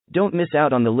Don't miss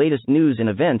out on the latest news and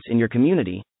events in your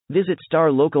community. Visit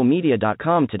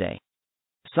starlocalmedia.com today.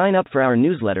 Sign up for our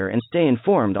newsletter and stay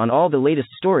informed on all the latest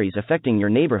stories affecting your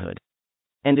neighborhood.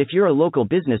 And if you're a local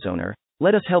business owner,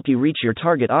 let us help you reach your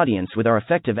target audience with our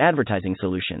effective advertising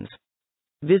solutions.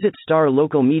 Visit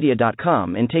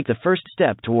starlocalmedia.com and take the first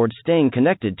step towards staying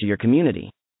connected to your community.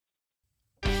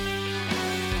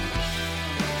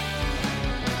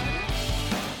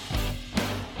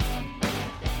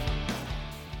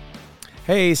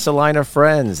 Hey, Salina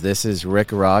friends, this is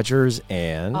Rick Rogers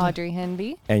and Audrey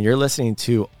Henby. And you're listening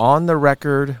to On the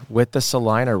Record with the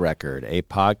Salina Record, a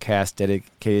podcast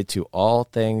dedicated to all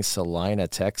things Salina,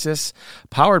 Texas,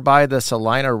 powered by the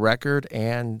Salina Record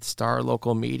and Star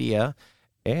Local Media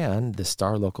and the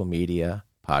Star Local Media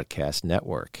Podcast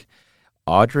Network.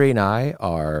 Audrey and I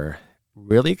are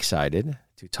really excited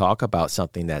to talk about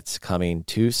something that's coming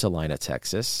to Salina,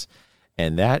 Texas,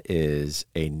 and that is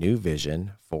a new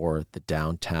vision for the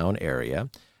downtown area,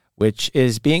 which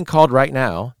is being called right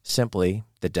now simply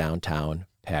the Downtown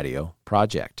Patio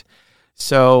Project.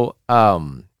 So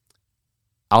I'll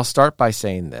start by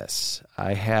saying this.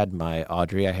 I had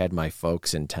my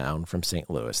folks in town from St.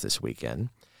 Louis this weekend.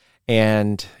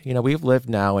 And, we've lived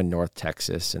now in North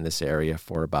Texas in this area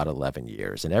for about 11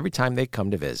 years. And every time they come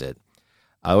to visit,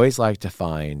 I always like to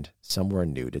find somewhere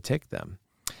new to take them.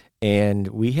 And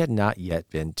we had not yet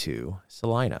been to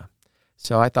Salina.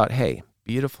 So I thought, hey,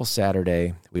 beautiful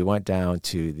Saturday. We went down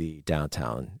to the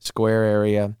downtown square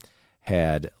area,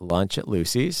 had lunch at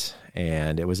Lucy's,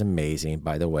 and it was amazing.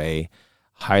 By the way,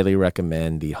 highly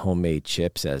recommend the homemade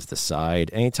chips as the side.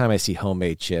 Anytime I see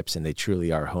homemade chips and they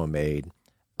truly are homemade,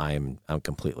 I'm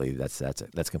completely, that's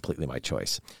completely my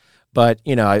choice. But,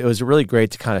 it was really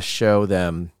great to kind of show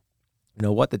them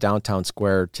what the downtown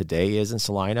square today is in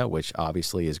Salina, which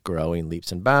obviously is growing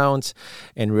leaps and bounds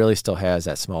and really still has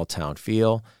that small town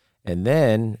feel. And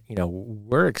then,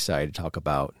 we're excited to talk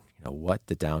about, what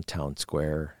the downtown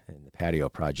square and the patio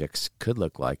projects could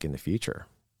look like in the future.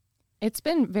 It's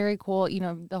been very cool.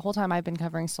 The whole time I've been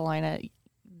covering Salina,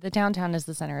 the downtown is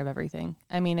the center of everything.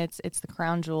 I mean, it's the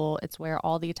crown jewel. It's where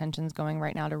all the attention's going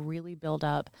right now to really build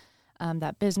up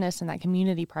that business and that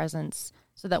community presence,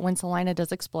 so that when Salina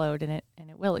does explode, and it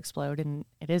will explode, and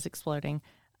it is exploding,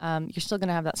 you're still going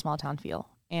to have that small town feel,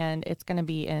 and it's going to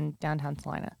be in downtown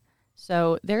Salina.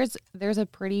 So there's a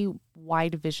pretty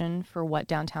wide vision for what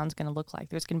downtown's going to look like.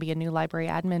 There's going to be a new library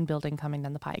admin building coming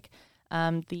down the pike.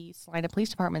 The Salina Police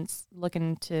Department's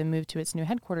looking to move to its new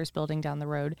headquarters building down the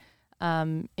road.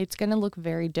 It's going to look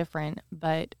very different,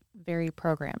 but very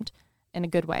programmed in a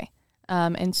good way.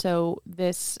 And so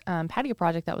this patio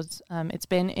project that was, it's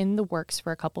been in the works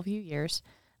for a few years.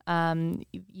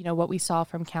 What we saw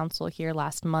from council here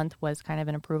last month was kind of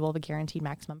an approval of a guaranteed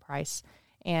maximum price.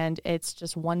 And it's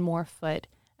just one more foot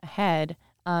ahead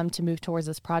to move towards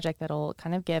this project that'll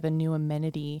kind of give a new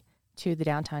amenity to the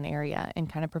downtown area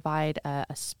and kind of provide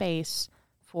a space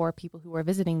for people who are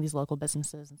visiting these local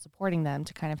businesses and supporting them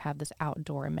to kind of have this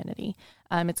outdoor amenity.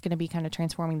 It's going to be kind of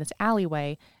transforming this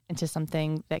alleyway into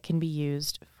something that can be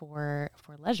used for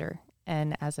leisure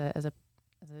and as a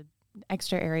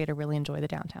extra area to really enjoy the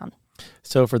downtown.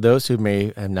 So for those who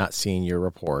may have not seen your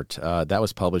report, that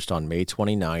was published on May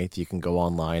 29th. You can go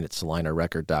online at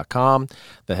salinarecord.com.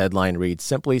 The headline reads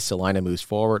simply, Salina moves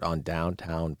forward on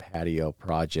downtown patio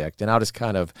project. And I'll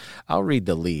read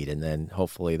the lead, and then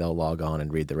hopefully they'll log on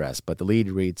and read the rest. But the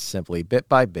lead reads simply, bit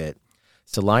by bit,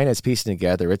 Salina is piecing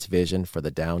together its vision for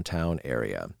the downtown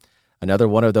area. Another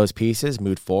one of those pieces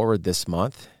moved forward this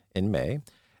month in May,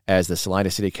 as the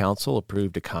Salina City Council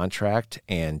approved a contract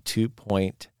and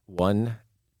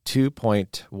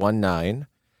 $2.19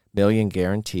 million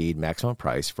guaranteed maximum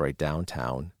price for a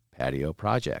downtown patio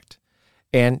project.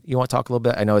 And you want to talk a little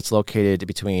bit? I know it's located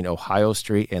between Ohio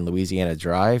Street and Louisiana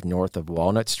Drive, north of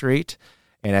Walnut Street.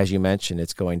 And as you mentioned,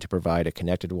 it's going to provide a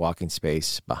connected walking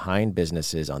space behind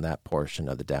businesses on that portion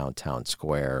of the downtown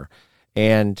square.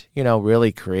 And,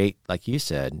 really create, like you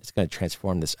said, it's going to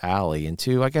transform this alley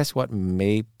into, I guess, what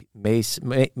some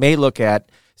may look at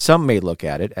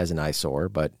it as an eyesore,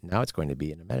 but now it's going to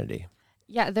be an amenity.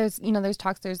 Yeah, there's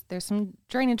talks, there's some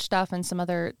drainage stuff and some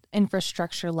other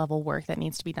infrastructure level work that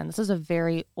needs to be done. This is a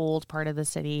very old part of the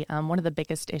city. One of the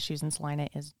biggest issues in Salina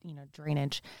is,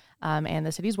 drainage. And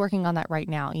the city's working on that right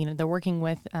now. They're working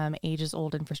with ages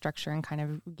old infrastructure and kind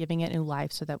of giving it new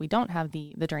life so that we don't have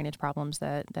the drainage problems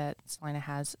that Salina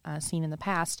has seen in the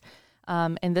past.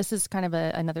 And this is kind of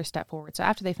another step forward. So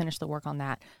after they finish the work on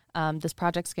that, this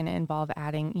project's going to involve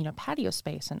adding, patio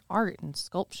space and art and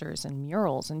sculptures and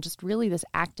murals and just really this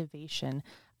activation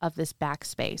of this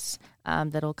backspace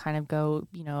that'll kind of go,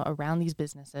 around these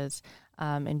businesses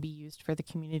and be used for the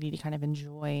community to kind of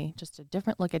enjoy just a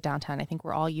different look at downtown. I think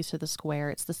we're all used to the square.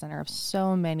 It's the center of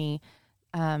so many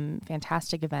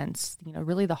fantastic events,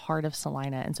 really the heart of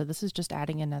Salina. And so this is just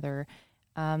adding another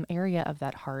area of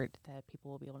that heart that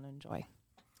people will be able to enjoy.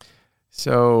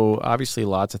 So obviously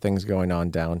lots of things going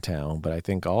on downtown, but I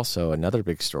think also another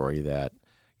big story that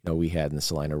we had in the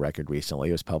Salina Record recently,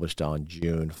 it was published on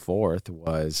June 4th,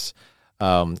 was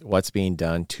what's being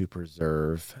done to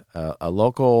preserve a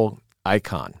local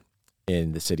icon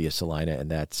in the city of Salina, and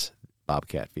that's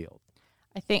Bobcat Field.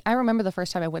 I remember the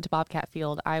first time I went to Bobcat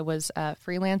Field, I was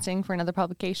freelancing for another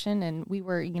publication, and we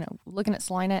were, looking at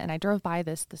Salina, and I drove by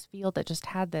this field that just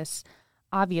had this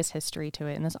obvious history to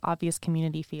it and this obvious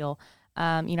community feel.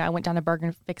 I went down to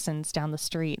Burger Fixin's down the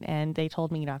street, and they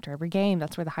told me, after every game,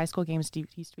 that's where the high school games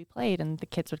used to be played, and the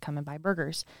kids would come and buy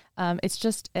burgers. It's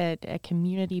just a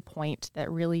community point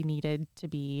that really needed to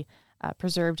be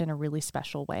preserved in a really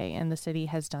special way, and the city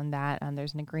has done that.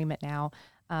 There's an agreement now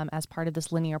as part of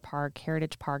this linear park,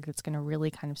 Heritage Park, that's going to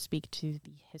really kind of speak to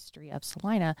the history of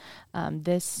Salina.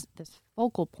 This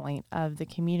focal point of the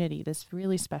community, this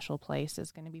really special place,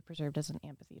 is going to be preserved as an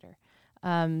amphitheater.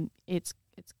 It's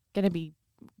going to be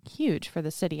huge for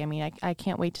the city. I mean, I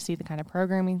can't wait to see the kind of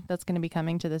programming that's going to be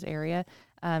coming to this area,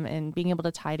 and being able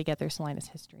to tie together Salina's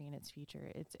history and its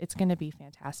future. It's going to be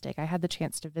fantastic. I had the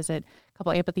chance to visit a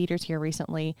couple amphitheaters here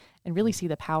recently and really see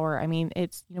the power. I mean,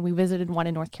 it's, we visited one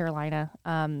in North Carolina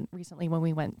recently when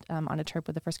we went on a trip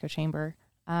with the Frisco Chamber,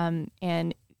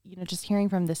 and just hearing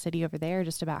from the city over there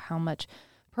just about how much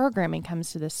programming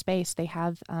comes to this space. They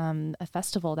have a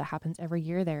festival that happens every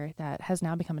year there that has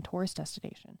now become a tourist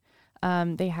destination.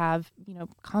 They have,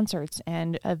 concerts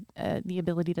and the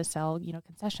ability to sell,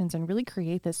 concessions and really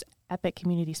create this epic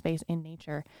community space in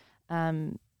nature,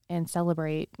 and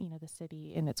celebrate, the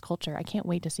city and its culture. I can't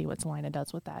wait to see what Salina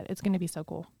does with that. It's going to be so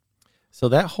cool. So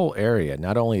that whole area,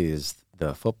 not only is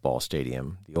the football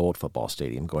stadium, the old football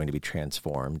stadium, going to be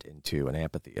transformed into an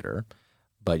amphitheater,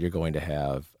 but you're going to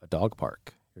have a dog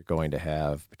park. You're going to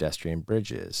have pedestrian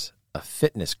bridges, a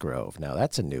fitness grove. Now,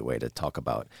 that's a new way to talk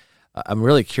about. I'm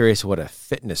really curious what a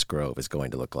fitness grove is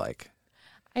going to look like.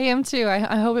 I am too. I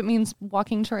hope it means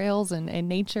walking trails and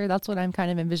nature. That's what I'm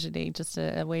kind of envisioning, just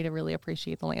a way to really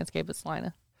appreciate the landscape of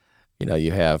Salina.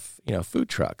 You have, food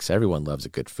trucks. Everyone loves a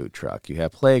good food truck. You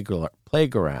have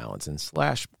playgrounds and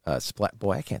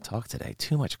boy, I can't talk today.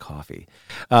 Too much coffee.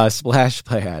 Splash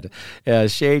pad,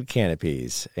 shade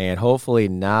canopies, and hopefully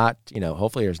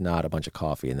there's not a bunch of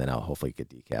coffee, and then I'll hopefully get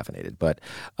decaffeinated. But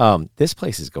this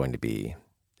place is going to be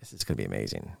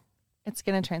amazing. It's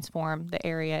going to transform the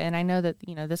area. And I know that,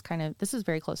 this is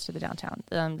very close to the downtown.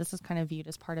 This is kind of viewed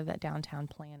as part of that downtown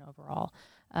plan overall.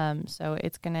 So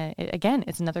it's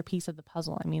it's another piece of the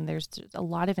puzzle. I mean, there's a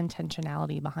lot of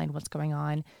intentionality behind what's going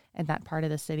on in that part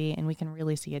of the city, and we can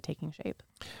really see it taking shape.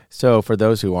 So for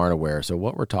those who aren't aware,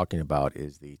 what we're talking about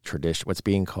is what's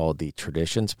being called the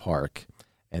Traditions Park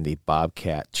and the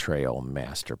Bobcat Trail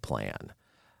Master Plan.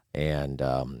 And,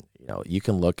 you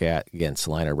can look at, again,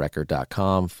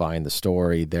 salinarecord.com, find the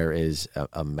story. There is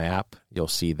a map you'll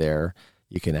see there.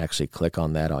 You can actually click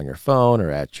on that on your phone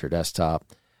or at your desktop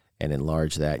and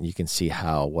enlarge that. And you can see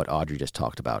what Audrey just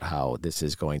talked about, how this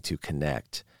is going to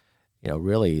connect,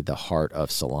 really the heart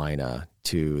of Salina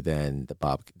to then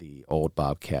the old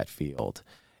Bobcat Field,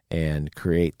 and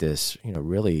create this,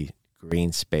 really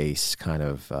green space kind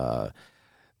of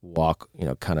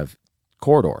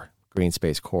green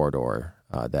space corridor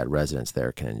that residents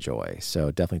there can enjoy.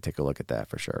 So definitely take a look at that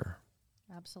for sure.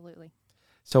 Absolutely.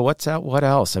 So what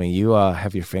else? I mean, you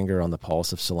have your finger on the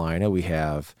pulse of Salina. We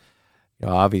have,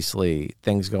 obviously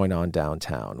things going on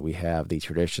downtown. We have the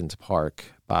Traditions Park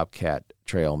Bobcat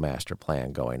Trail Master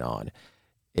Plan going on.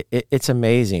 It's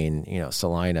amazing,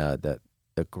 Salina, the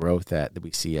growth that we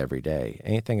see every day.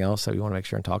 Anything else that we want to make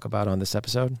sure and talk about on this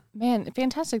episode? Man,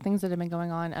 fantastic things that have been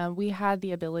going on. We had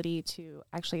the ability to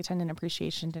actually attend an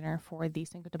appreciation dinner for the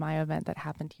Cinco de Mayo event that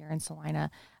happened here in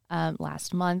Salina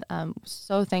last month.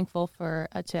 So thankful to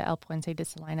El Puente de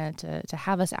Salina to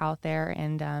have us out there,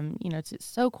 and it's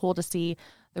so cool to see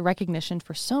the recognition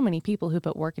for so many people who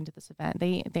put work into this event.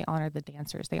 They honored the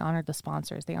dancers, they honored the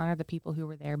sponsors, they honored the people who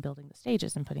were there building the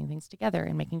stages and putting things together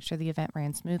and making sure the event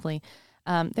ran smoothly.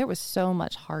 There was so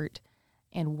much heart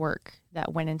and work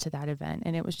that went into that event,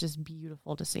 and it was just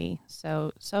beautiful to see.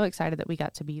 So excited that we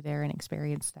got to be there and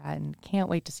experience that, and can't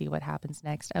wait to see what happens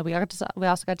next. We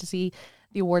also got to see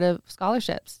the award of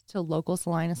scholarships to local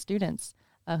Salina students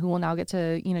who will now get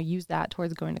to use that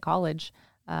towards going to college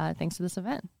thanks to this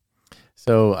event.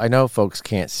 So I know folks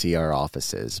can't see our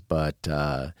offices, but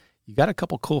you got a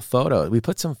couple cool photos. We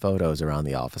put some photos around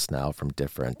the office now from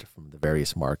the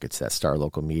various markets that Star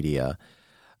Local Media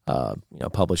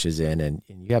publishes in, and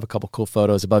you have a couple cool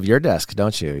photos above your desk,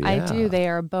 don't you? Yeah. I do. They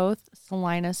are both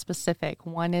Salina specific.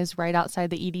 One is right outside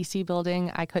the EDC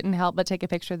building. I couldn't help but take a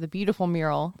picture of the beautiful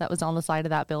mural that was on the side of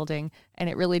that building, and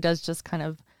it really does just kind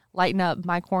of lighten up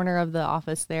my corner of the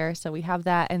office there. So we have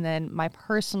that, and then my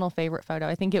personal favorite photo.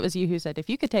 I think it was you who said, if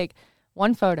you could take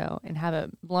one photo and have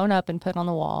it blown up and put on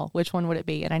the wall, which one would it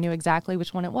be? And I knew exactly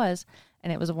which one it was.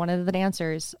 And it was one of the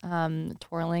dancers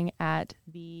twirling at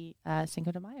the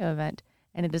Cinco de Mayo event.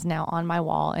 And it is now on my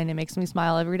wall. And it makes me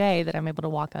smile every day that I'm able to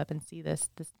walk up and see this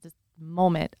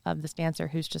moment of this dancer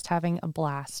who's just having a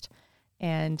blast.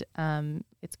 And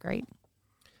it's great.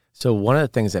 So one of the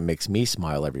things that makes me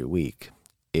smile every week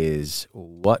is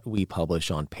what we publish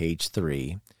on page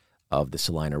 3 of the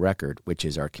Salina Record, which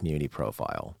is our community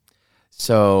profile.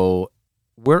 So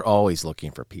we're always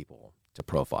looking for people to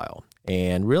profile.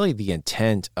 And really the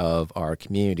intent of our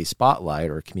community spotlight,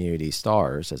 or community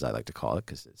stars, as I like to call it,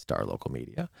 because it's Star Local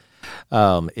Media,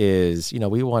 is,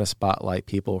 we want to spotlight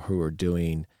people who are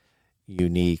doing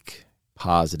unique,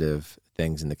 positive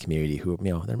things in the community who,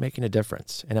 they're making a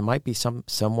difference. And it might be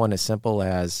someone as simple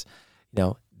as,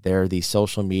 they're the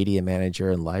social media manager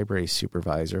and library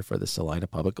supervisor for the Salina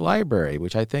Public Library,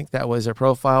 which I think that was a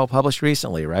profile published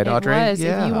recently, right, Audrey? It was.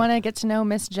 Yeah. If you want to get to know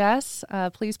Miss Jess,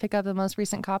 please pick up the most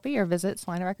recent copy or visit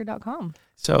salinarecord.com.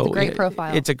 So it's a great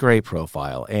profile. It's a great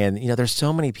profile. And, there's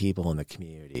so many people in the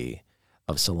community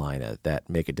of Salina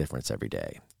that make a difference every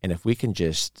day. And if we can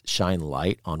just shine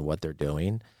light on what they're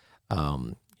doing,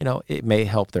 it may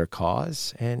help their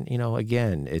cause. And,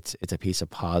 again, it's a piece of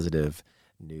positive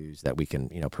news that we can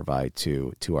provide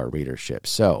to our readership.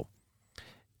 So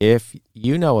if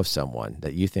you know of someone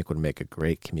that you think would make a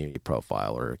great community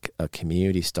profile or a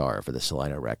community star for the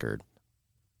Salina Record,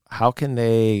 how can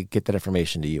they get that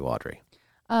information to you, Audrey?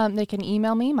 They can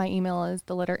email me. My email is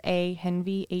the letter A,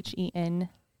 Henvey, Hen,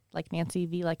 like Nancy,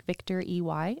 V like Victor,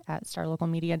 EY at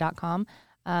starlocalmedia.com.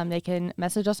 They can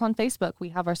message us on Facebook. We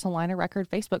have our Salina Record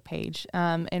Facebook page,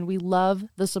 and we love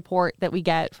the support that we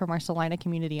get from our Salina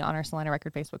community on our Salina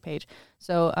Record Facebook page.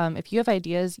 So if you have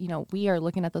ideas, we are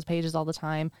looking at those pages all the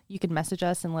time. You can message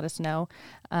us and let us know.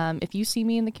 If you see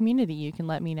me in the community, you can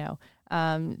let me know.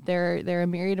 There are a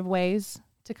myriad of ways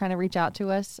to kind of reach out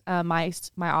to us. My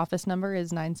office number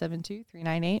is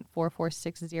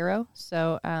 972-398-4460.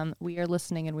 So we are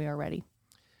listening and we are ready.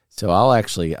 So I'm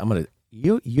going to,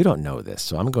 You don't know this,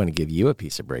 so I'm going to give you a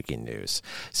piece of breaking news.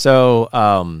 So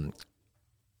on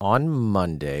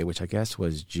Monday, which I guess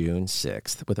was June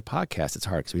 6th, with a podcast, it's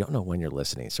hard because we don't know when you're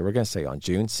listening. So we're going to say on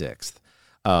June 6th,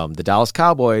 the Dallas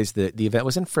Cowboys, the event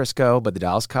was in Frisco, but the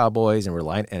Dallas Cowboys and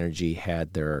Reliant Energy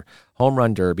had their home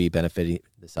run derby benefiting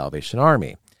the Salvation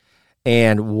Army.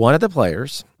 And one of the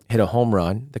players hit a home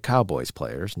run, the Cowboys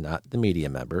players, not the media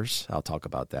members. I'll talk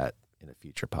about that in a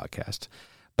future podcast.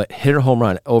 But hit a home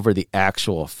run over the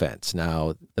actual fence.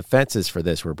 Now, the fences for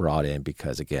this were brought in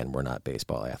because, again, we're not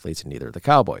baseball athletes and neither are the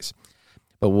Cowboys.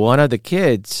 But one of the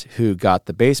kids who got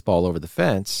the baseball over the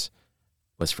fence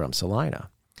was from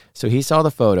Salina. So he saw the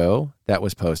photo that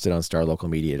was posted on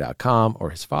starlocalmedia.com,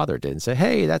 or his father did, and said,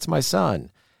 hey, that's my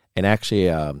son. And actually,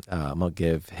 I'm going to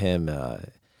give him,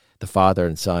 the father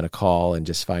and son, a call and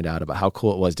just find out about how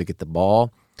cool it was to get the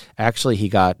ball. Actually, he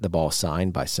got the ball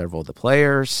signed by several of the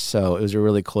players, so it was a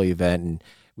really cool event. And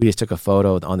we just took a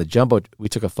photo on the jumbo. We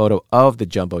took a photo of the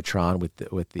jumbotron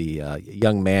with the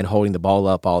young man holding the ball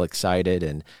up, all excited.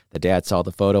 And the dad saw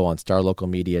the photo on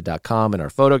starlocalmedia.com in our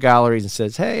photo galleries and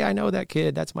says, "Hey, I know that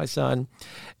kid. That's my son."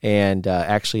 And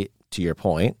actually, to your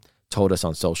point, told us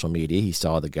on social media. He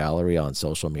saw the gallery on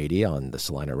social media on the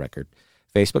Salina Record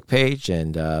Facebook page,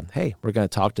 and hey, we're going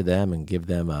to talk to them and give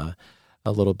them a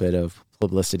little bit of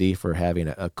publicity for having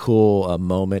a cool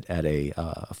moment at a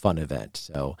fun event.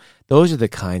 So those are the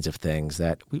kinds of things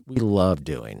that we love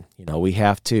doing. We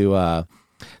have to,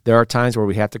 there are times where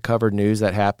we have to cover news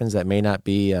that happens that may not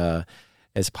be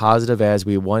as positive as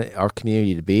we want our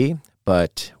community to be,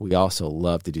 but we also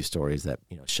love to do stories that,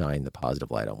 shine the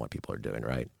positive light on what people are doing,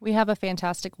 right? We have a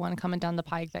fantastic one coming down the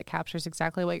pike that captures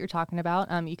exactly what you're talking about.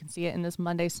 You can see it in this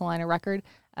Monday Salina Record.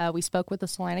 We spoke with the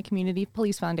Salina Community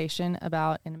Police Foundation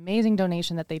about an amazing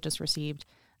donation that they just received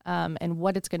and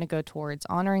what it's going to go towards,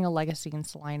 honoring a legacy in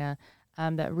Salina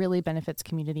that really benefits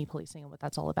community policing and what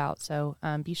that's all about. So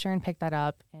be sure and pick that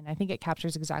up. And I think it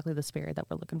captures exactly the spirit that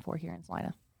we're looking for here in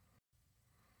Salina.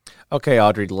 Okay,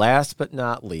 Audrey, last but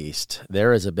not least,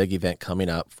 there is a big event coming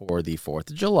up for the 4th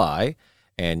of July.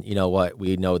 And you know what?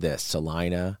 We know this.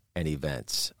 Salina and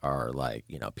events are like,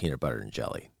 peanut butter and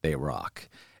jelly. They rock.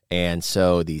 And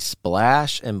so the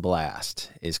Splash and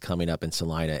Blast is coming up in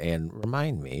Salina. And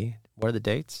remind me, what are the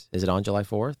dates? Is it on July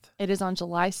 4th? It is on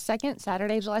July 2nd,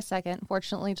 Saturday, July 2nd.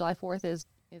 Fortunately, July 4th is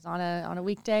on a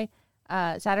weekday.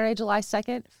 Saturday, July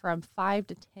 2nd from 5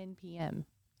 to 10 p.m.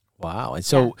 Wow. And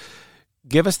so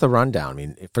give us the rundown. I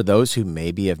mean, for those who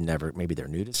maybe they're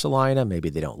new to Salina, maybe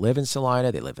they don't live in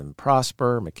Salina, they live in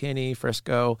Prosper, McKinney,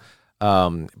 Frisco,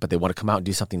 but they want to come out and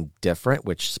do something different,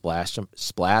 which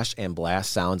Splash and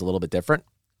Blast sounds a little bit different.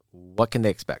 What can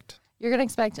they expect? You're going to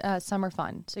expect summer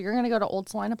fun. So you're going to go to Old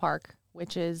Salina Park,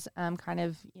 which is kind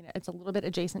of, it's a little bit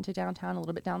adjacent to downtown, a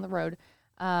little bit down the road.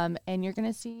 And you're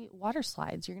going to see water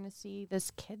slides. You're going to see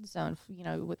this kid zone,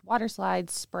 with water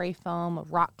slides, spray foam, a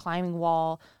rock climbing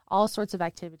wall, all sorts of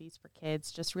activities for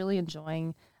kids, just really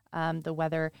enjoying the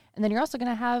weather. And then you're also going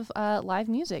to have live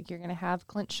music. You're going to have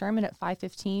Clint Sherman at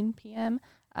 5:15 p.m.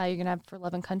 You're going to have For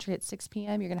Love and Country at 6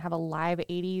 p.m. You're going to have a live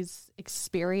 80s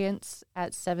experience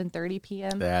at 7:30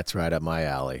 p.m. That's right up my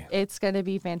alley. It's going to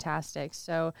be fantastic.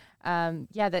 So,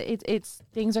 it's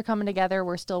things are coming together.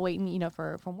 We're still waiting,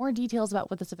 for more details about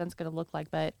what this event's going to look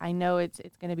like, but I know it's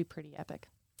going to be pretty epic.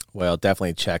 Well,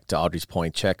 definitely check, to Audrey's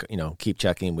point, keep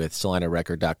checking with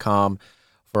SalinaRecord.com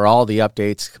for all the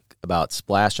updates about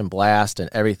Splash and Blast and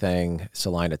everything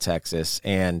Salina, Texas.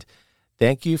 And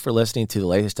thank you for listening to the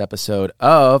latest episode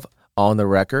of On the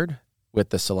Record with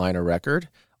the Salina Record,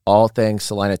 all things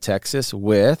Salina, Texas,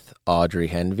 with Audrey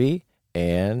Henvey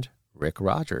and Rick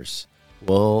Rogers.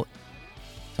 We'll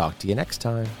talk to you next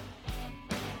time.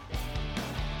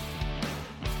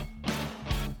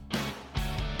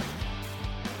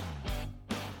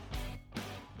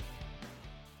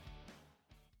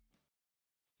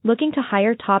 Looking to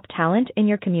hire top talent in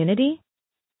your community?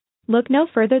 Look no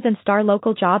further than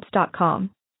starlocaljobs.com.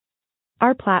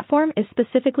 Our platform is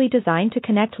specifically designed to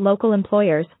connect local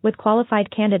employers with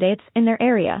qualified candidates in their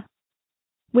area.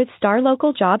 With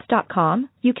starlocaljobs.com,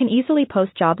 you can easily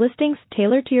post job listings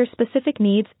tailored to your specific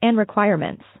needs and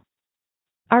requirements.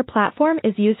 Our platform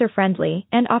is user-friendly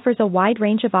and offers a wide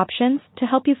range of options to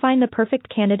help you find the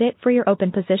perfect candidate for your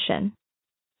open position.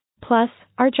 Plus,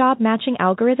 our job matching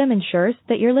algorithm ensures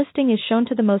that your listing is shown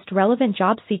to the most relevant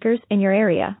job seekers in your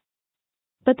area.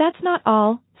 But that's not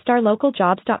all.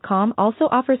 StarLocalJobs.com also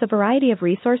offers a variety of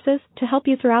resources to help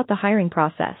you throughout the hiring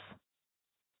process.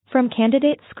 From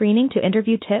candidate screening to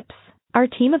interview tips, our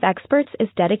team of experts is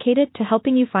dedicated to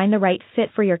helping you find the right fit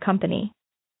for your company.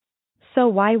 So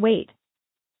why wait?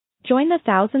 Join the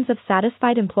thousands of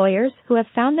satisfied employers who have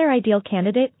found their ideal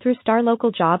candidate through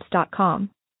StarLocalJobs.com.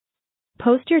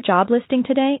 Post your job listing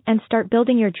today and start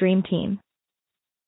building your dream team.